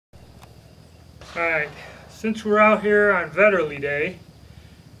Alright, since we're out here on Vetterli Day,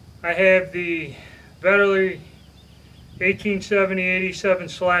 I have the Vetterli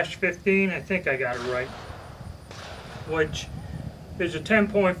 1870-87/15, I think I got it right, which is a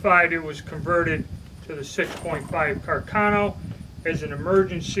 10.5 that was converted to the 6.5 Carcano as an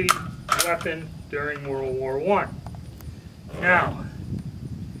emergency weapon during World War I. Now,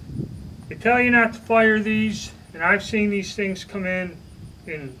 they tell you not to fire these, and I've seen these things come in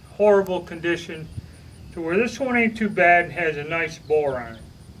horrible condition to where this one ain't too bad and has a nice bore on it.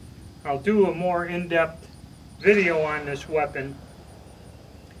 I'll do a more in-depth video on this weapon,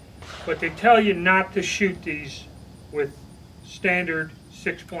 but they tell you not to shoot these with standard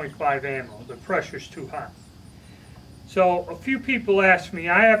 6.5 ammo. The pressure's too hot. So a few people ask me,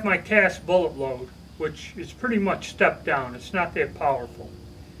 I have my cast bullet load, which is pretty much stepped down. It's not that powerful.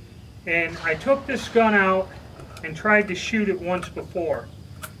 And I took this gun out and tried to shoot it once before.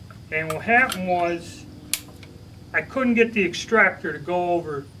 And what happened was I couldn't get the extractor to go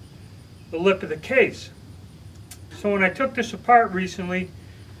over the lip of the case. So when I took this apart recently,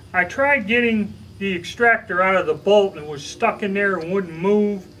 I tried getting the extractor out of the bolt and it was stuck in there and wouldn't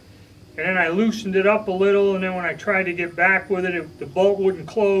move. And then I loosened it up a little, and then when I tried to get back with it, the bolt wouldn't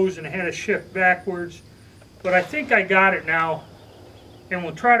close and it had to shift backwards. But I think I got it now, and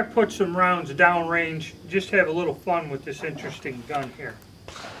we'll try to put some rounds downrange, just have a little fun with this interesting gun here.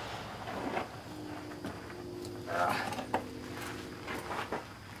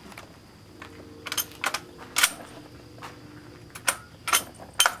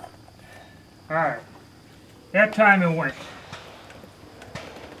 Alright, that time it went.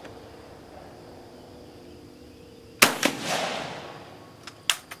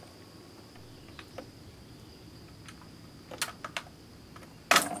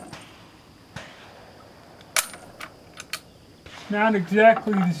 Not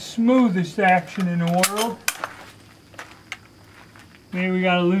exactly the smoothest action in the world. Maybe we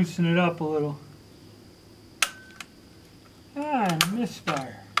gotta loosen it up a little. Ah,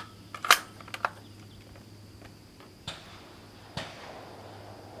 misfire.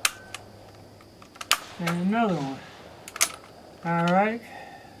 And another one. Alright.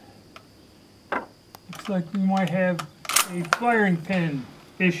 Looks like we might have a firing pin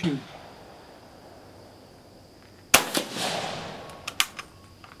issue.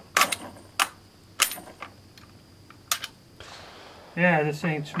 Yeah, this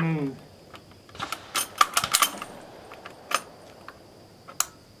ain't smooth.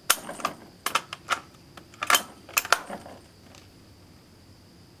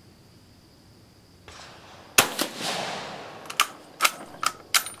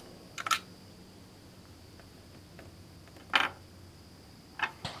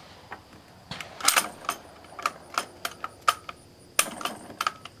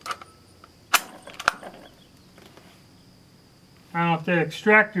 I don't know if the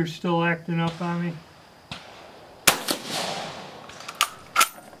extractor's still acting up on me.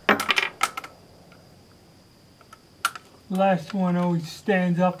 The last one always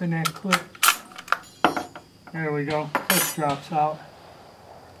stands up in that clip. There we go. Clip drops out.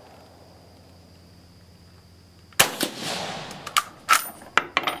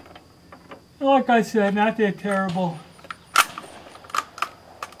 Like I said, not that terrible.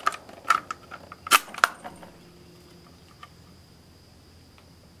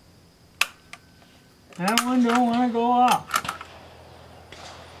 That one don't want to go up.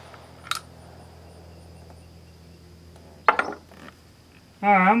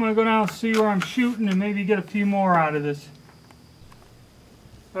 Alright, I'm going to go down and see where I'm shooting and maybe get a few more out of this.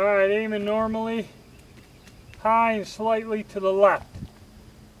 Alright, aiming normally, high and slightly to the left.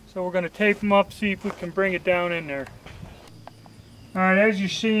 So we're going to tape them up, see if we can bring it down in there. Alright, as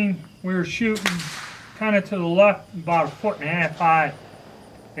you've seen, we were shooting kind of to the left, about 1.5 feet high.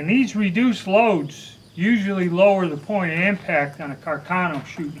 And these reduced loads usually lower the point of impact on a Carcano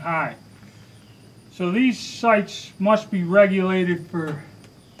shooting high. So these sights must be regulated for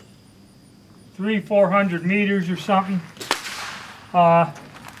 300-400 meters or something.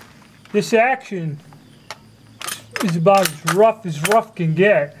 This action is about as rough can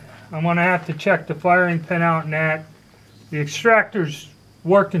get. I'm going to have to check the firing pin out and that. The extractor's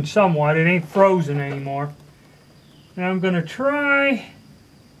working somewhat. It ain't frozen anymore. And I'm going to try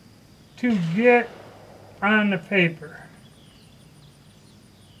to get on the paper.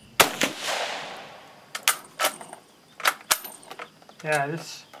 Yeah,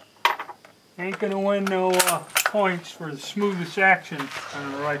 this ain't gonna win no points for the smoothest action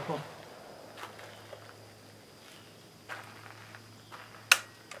on a rifle.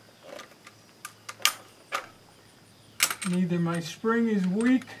 Either my spring is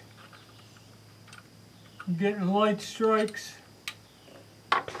weak I'm getting light strikes.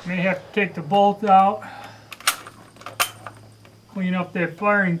 May have to take the bolt out, clean up that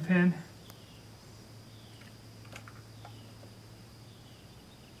firing pin.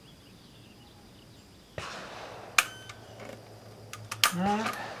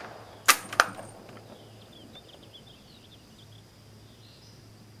 That.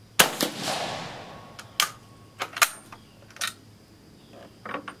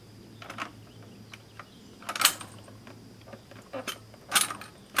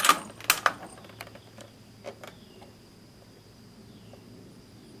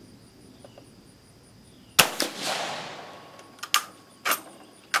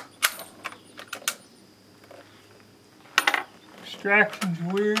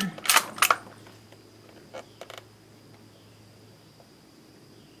 Extraction's weird.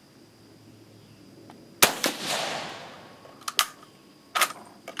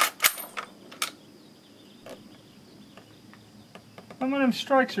 Some of them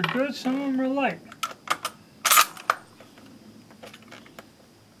strikes are good, some of them are light.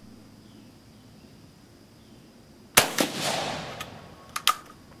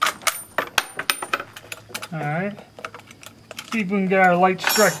 Alright. See if we can get our light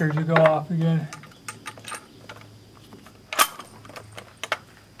striker to go off again.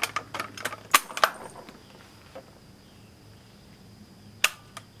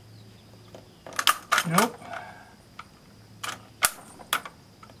 Nope.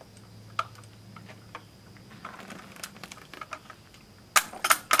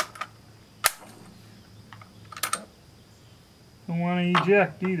 Don't want to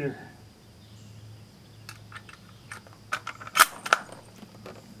eject either.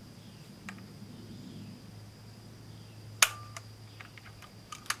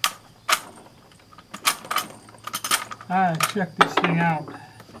 Check this thing out.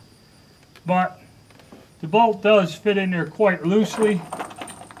 But the bolt does fit in there quite loosely,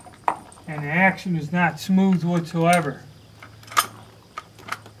 and the action is not smooth whatsoever.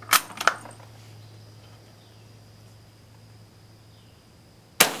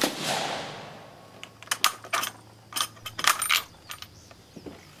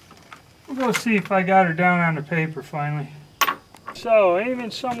 We'll go see if I got her down on the paper finally. So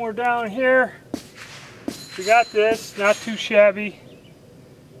aiming somewhere down here. We got this, not too shabby.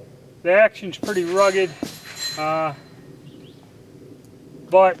 The action's pretty rugged,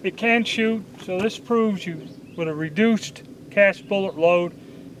 but it can shoot, so this proves you with a reduced cast bullet load,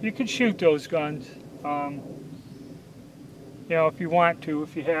 you can shoot those guns. You know, if you want to,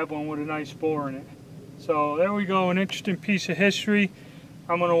 if you have one with a nice bore in it. So there we go, an interesting piece of history.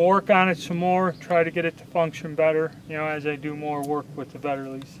 I'm going to work on it some more, try to get it to function better, you know, as I do more work with the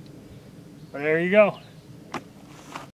Vetterlis. But there you go.